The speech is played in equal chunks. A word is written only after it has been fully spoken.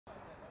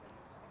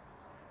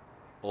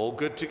All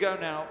good to go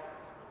now.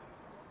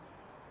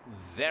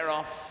 They're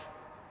off.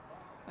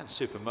 And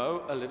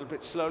Supermo a little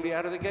bit slowly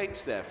out of the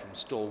gates there from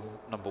stall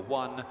number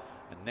 1.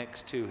 And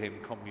next to him,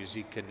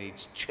 Musica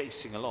needs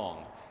chasing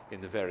along in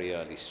the very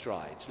early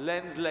strides.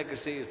 Lens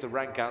Legacy is the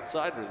rank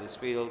outsider of this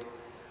field,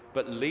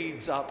 but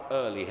leads up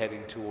early,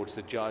 heading towards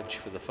the judge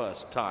for the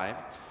first time.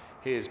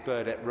 Here's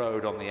Burdett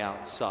Road on the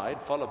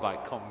outside, followed by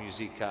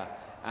Musica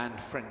and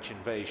French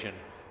Invasion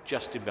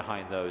just in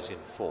behind those in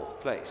 4th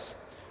place.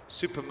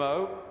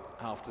 Supermo,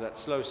 after that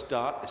slow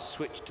start, is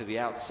switched to the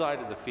outside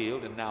of the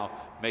field and now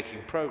making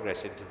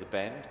progress into the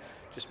bend,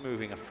 just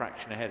moving a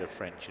fraction ahead of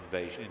French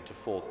Invasion into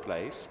 4th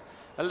place.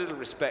 A Little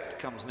Respect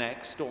comes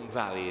next. Storm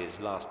Valley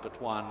is last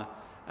but one,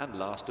 and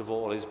last of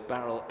all is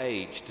Barrel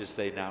Aged as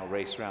they now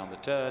race round the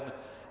turn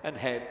and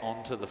head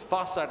onto the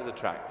far side of the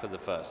track for the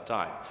first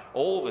time.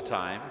 All the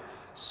time,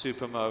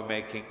 Supermo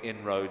making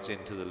inroads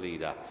into the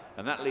leader,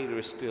 and that leader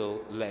is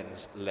still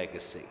Lens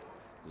Legacy.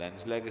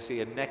 Lens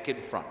Legacy a neck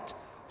in front.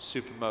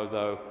 Supermo,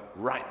 though,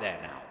 right there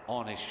now,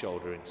 on his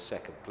shoulder in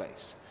 2nd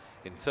place.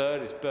 In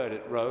 3rd is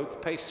Burdett Road. The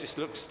pace just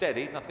looks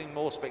steady, nothing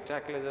more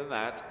spectacular than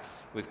that,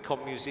 with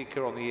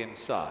Musica on the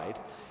inside.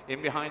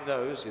 In behind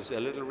those is A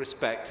Little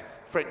Respect.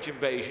 French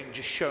Invasion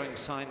just showing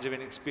signs of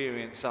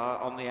inexperience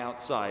on the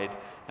outside,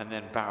 and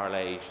then Barrel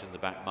Aged and the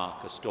back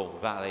marker Storm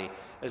Valley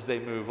as they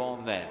move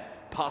on then,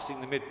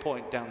 passing the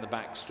midpoint down the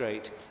back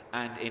straight,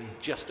 and in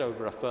just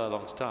over a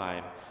furlong's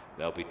time,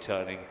 they'll be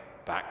turning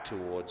back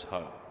towards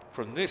home.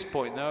 From this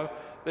point, though,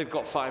 they've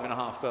got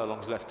 5.5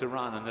 furlongs left to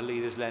run, and the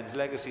leader's Lens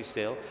Legacy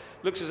still.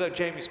 Looks as though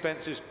Jamie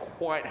Spencer's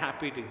quite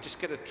happy to just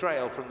get a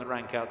trail from the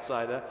rank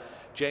outsider.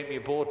 Jamie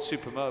aboard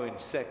Supermo in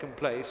 2nd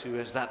place, who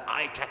has that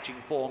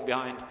eye-catching form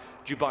behind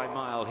Dubai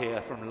Mile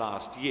here from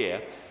last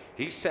year.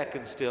 He's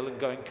 2nd still and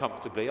going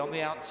comfortably. On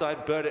the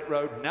outside, Burdett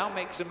Road now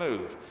makes a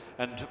move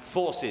and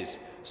forces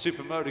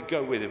Supermo to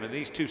go with him, and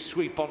these two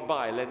sweep on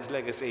by Lens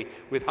Legacy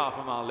with half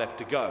a mile left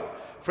to go.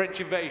 French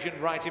Invasion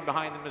right in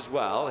behind them as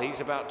well. He's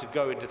about to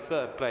go into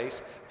 3rd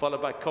place,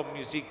 followed by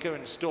Musica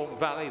and Storm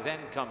Valley. Then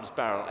comes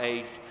Barrel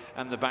Aged,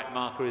 and the back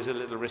marker is A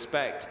Little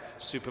Respect.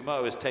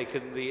 Supermo has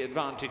taken the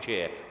advantage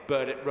here.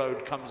 Burdett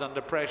Road comes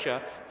under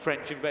pressure.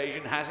 French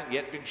Invasion hasn't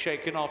yet been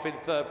shaken off in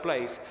 3rd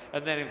place,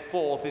 and then in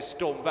 4th is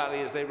Storm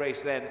Valley as they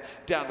race then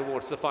down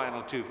towards the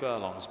final 2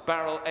 furlongs.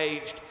 Barrel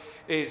Aged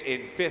is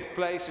in 5th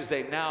place as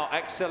they now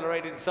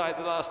accelerate inside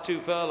the last 2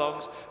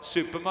 furlongs.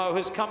 Supermo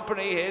has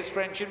company. Here's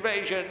French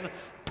Invasion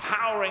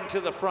powering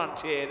to the front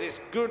here. This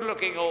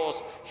good-looking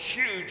horse,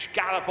 huge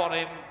gallop on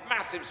him,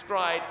 massive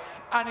stride,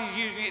 and he's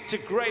using it to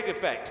great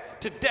effect,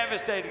 to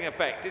devastating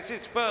effect. It's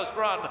his first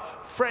run.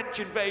 French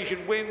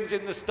Invasion wins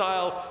in the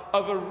style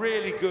of a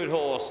really good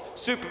horse.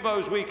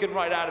 Supermo's weakened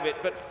right out of it,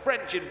 but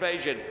French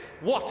Invasion,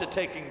 what a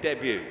taking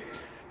debut.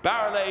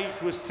 Barrel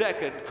Aged was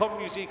 2nd,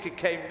 Musica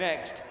came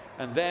next,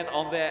 and then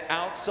on their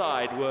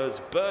outside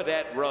was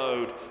Burdett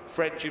Road.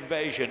 French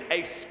Invasion,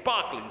 a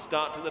sparkling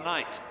start to the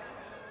night.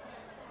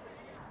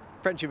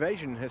 French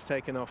Invasion has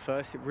taken off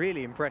first, in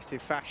really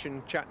impressive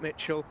fashion. Jack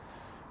Mitchell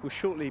will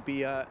shortly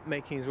be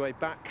making his way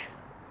back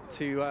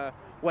to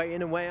weigh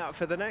in and weigh out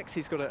for the next.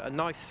 He's got a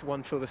nice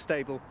one for the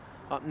stable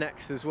up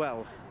next as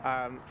well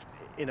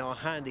in our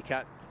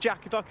handicap.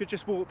 Jack, if I could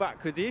just walk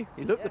back with you.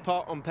 You look the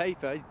part on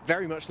paper, you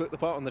very much look the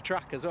part on the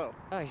track as well.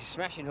 Oh, he's a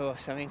smashing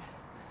horse. I mean,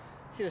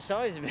 see the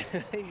size of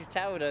him. He's just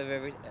towered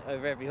over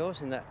every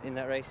horse in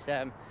that race.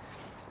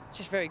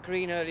 Just very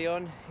green early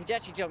on. He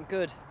actually jumped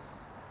good.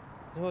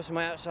 The horse on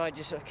my outside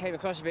just sort of came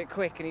across a bit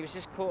quick, and he was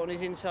just caught on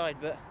his inside,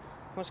 but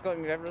once got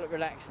him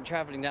relaxed and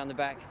travelling down the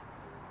back,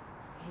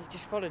 he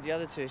just followed the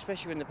other two,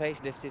 especially when the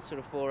pace lifted, sort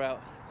of 4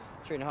 out,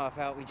 3.5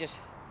 out. We just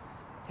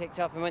picked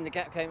up, and when the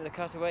gap came to the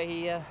cutaway,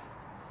 he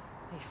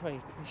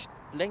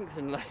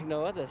lengthened like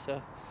no other, so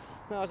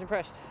no, I was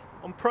impressed.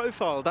 On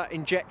profile, that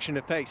injection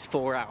of pace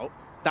 4 out,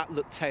 that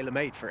looked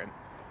tailor-made for him.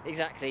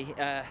 Exactly.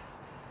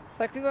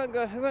 Like we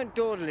weren't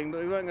dawdling,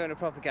 but we weren't going a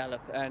proper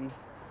gallop, and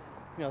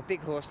you know, a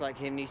big horse like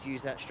him needs to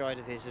use that stride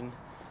of his, and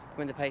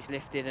when the pace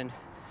lifted and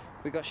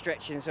we got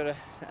stretching sort of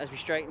as we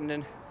straightened,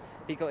 and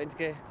he got into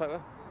gear quite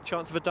well.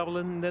 Chance of a double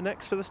in the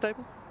next for the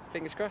stable?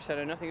 Fingers crossed, I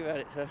know nothing about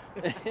it, so.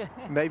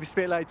 Maybe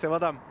speak later, well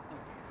done.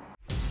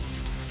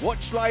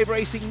 Watch live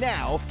racing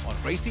now on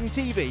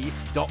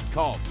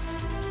racingtv.com.